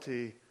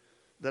quality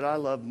that I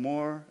love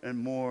more and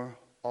more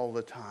all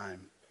the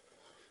time.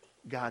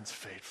 God's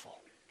faithful.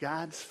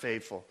 God's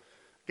faithful.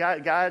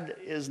 God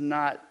is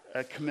not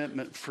a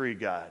commitment-free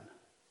God.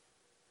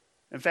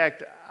 In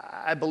fact,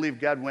 I believe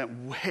God went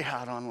way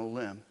out on a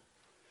limb.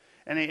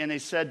 And he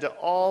said to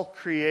all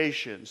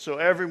creation, so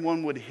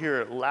everyone would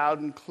hear it loud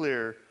and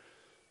clear,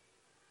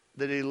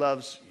 that he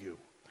loves you.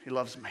 He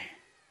loves me.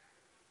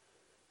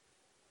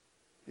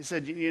 He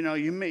said, you know,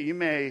 you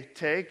may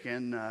take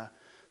and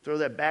throw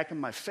that back in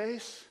my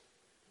face.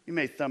 You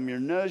may thumb your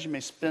nose. You may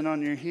spin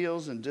on your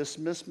heels and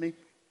dismiss me.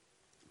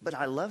 But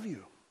I love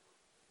you.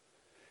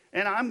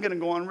 And I'm going to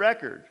go on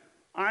record.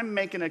 I'm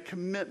making a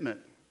commitment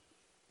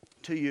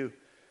to you.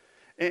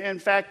 In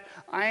fact,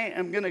 I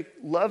am going to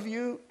love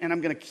you, and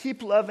I'm going to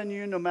keep loving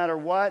you no matter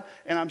what.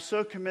 And I'm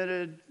so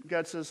committed,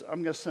 God says,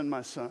 I'm going to send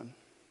my son.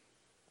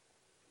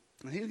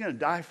 And he's going to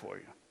die for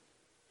you.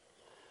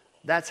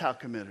 That's how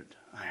committed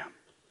I am.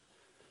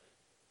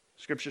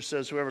 Scripture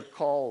says whoever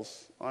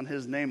calls on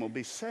his name will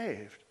be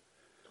saved.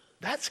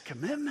 That's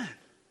commitment.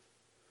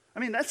 I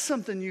mean, that's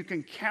something you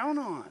can count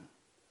on.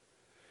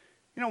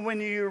 You know,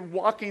 when you're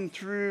walking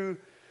through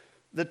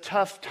the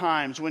tough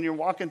times, when you're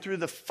walking through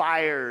the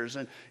fires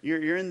and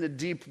you're in the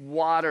deep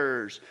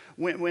waters,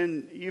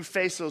 when you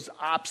face those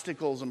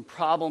obstacles and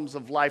problems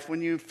of life,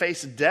 when you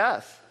face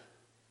death,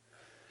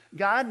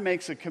 God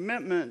makes a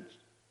commitment.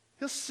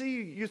 He'll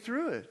see you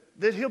through it,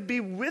 that he'll be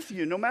with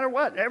you no matter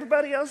what.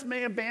 Everybody else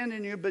may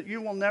abandon you, but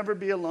you will never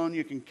be alone.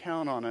 You can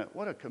count on it.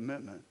 What a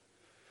commitment.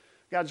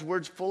 God's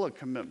word's full of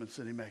commitments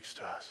that he makes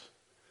to us.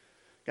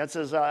 God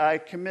says, I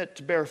commit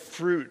to bear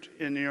fruit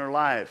in your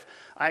life.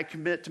 I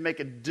commit to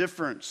make a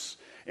difference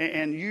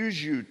and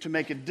use you to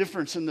make a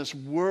difference in this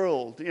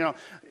world. You know,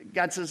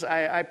 God says,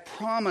 I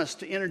promise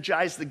to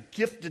energize the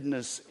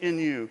giftedness in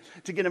you,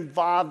 to get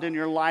involved in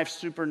your life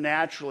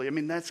supernaturally. I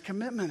mean, that's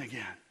commitment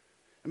again.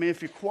 I mean,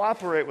 if you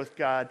cooperate with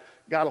God,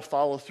 God will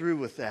follow through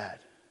with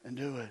that and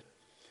do it.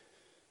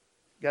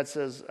 God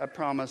says, I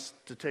promise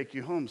to take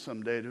you home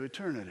someday to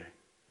eternity.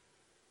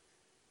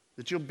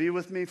 That you'll be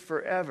with me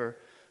forever.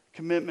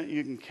 Commitment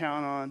you can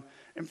count on.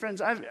 And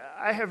friends,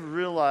 I have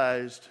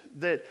realized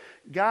that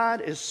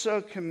God is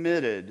so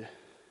committed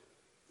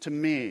to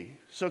me,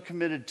 so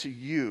committed to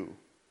you,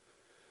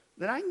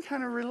 that I can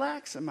kind of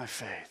relax in my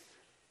faith.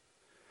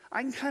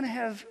 I can kind of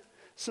have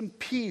some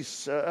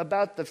peace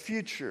about the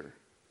future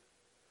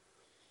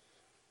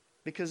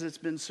because it's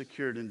been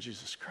secured in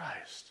Jesus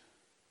Christ.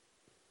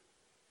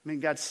 I mean,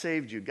 God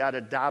saved you. God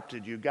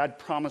adopted you. God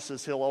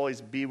promises he'll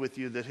always be with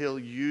you, that he'll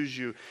use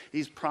you.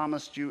 He's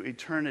promised you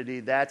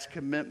eternity. That's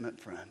commitment,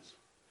 friends.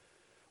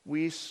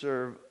 We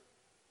serve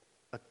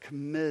a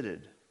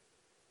committed,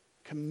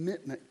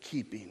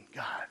 commitment-keeping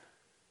God.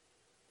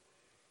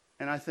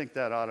 And I think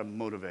that ought to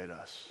motivate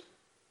us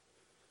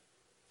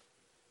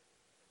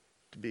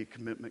to be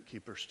commitment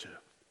keepers too.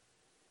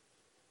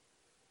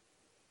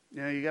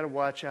 You know, you got to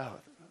watch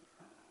out.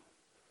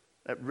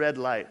 That red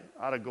light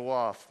ought to go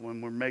off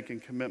when we're making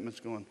commitments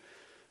going,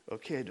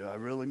 okay, do I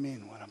really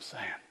mean what I'm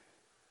saying?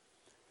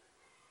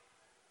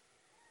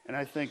 And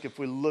I think if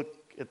we look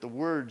at the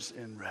words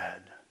in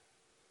red,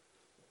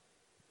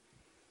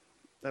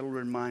 that'll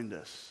remind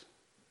us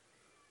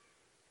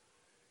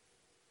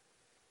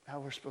how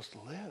we're supposed to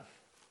live.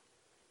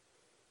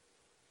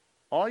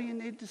 All you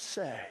need to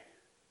say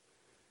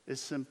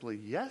is simply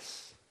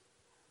yes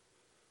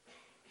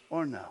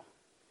or no.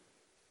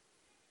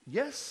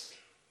 Yes.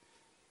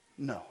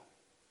 No.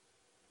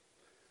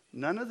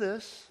 None of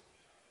this.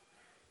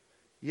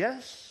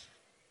 Yes.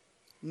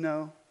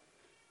 No.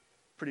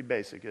 Pretty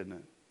basic, isn't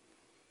it?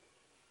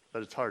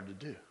 But it's hard to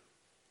do.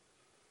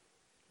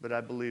 But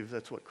I believe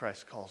that's what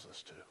Christ calls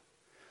us to.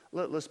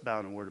 Let's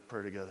bow in a word of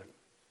prayer together.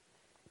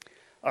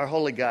 Our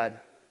holy God,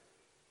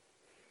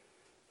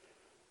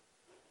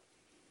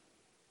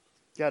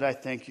 God, I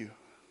thank you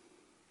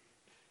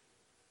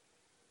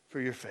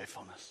for your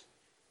faithfulness.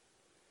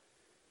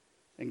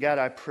 And God,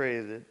 I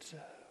pray that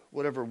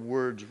whatever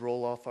words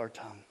roll off our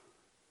tongue,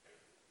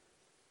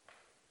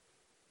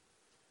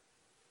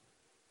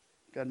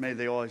 God, may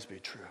they always be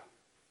true.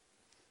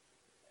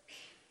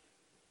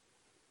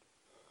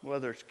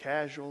 Whether it's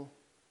casual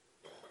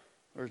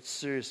or it's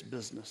serious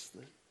business,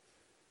 that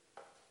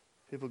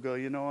people go,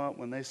 you know what,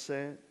 when they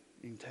say it,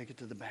 you can take it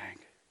to the bank.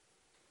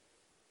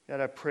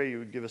 God, I pray you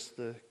would give us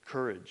the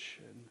courage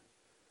and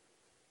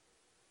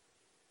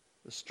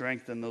the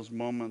strength in those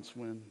moments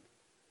when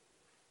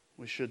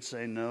we should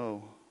say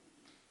no,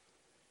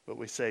 but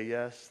we say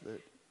yes,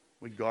 that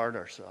we guard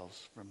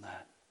ourselves from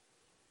that.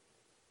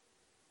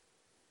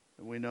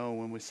 And we know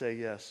when we say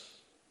yes,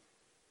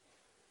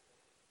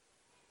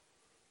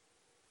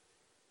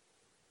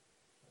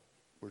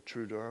 we're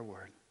true to our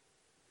word.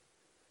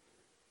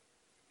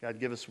 God,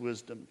 give us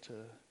wisdom to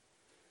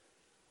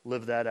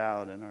live that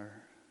out in our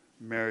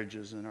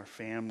marriages, in our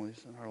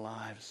families, in our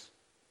lives,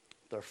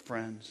 with our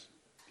friends,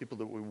 people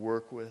that we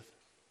work with.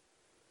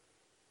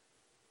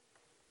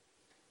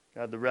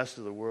 God, the rest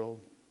of the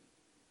world,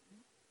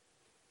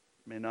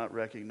 may not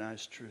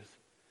recognize truth.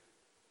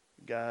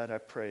 God, I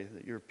pray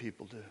that your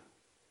people do.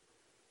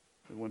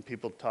 That when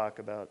people talk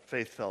about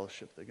Faith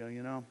Fellowship, they go,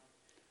 you know,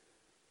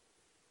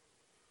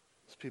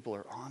 those people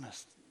are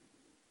honest.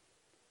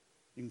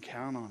 You can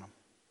count on them.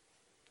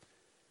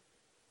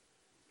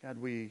 God,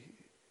 we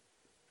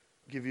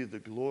give you the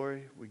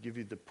glory. We give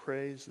you the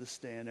praise this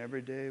day and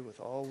every day with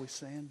all we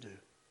say and do.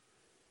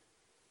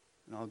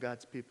 And all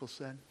God's people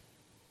said.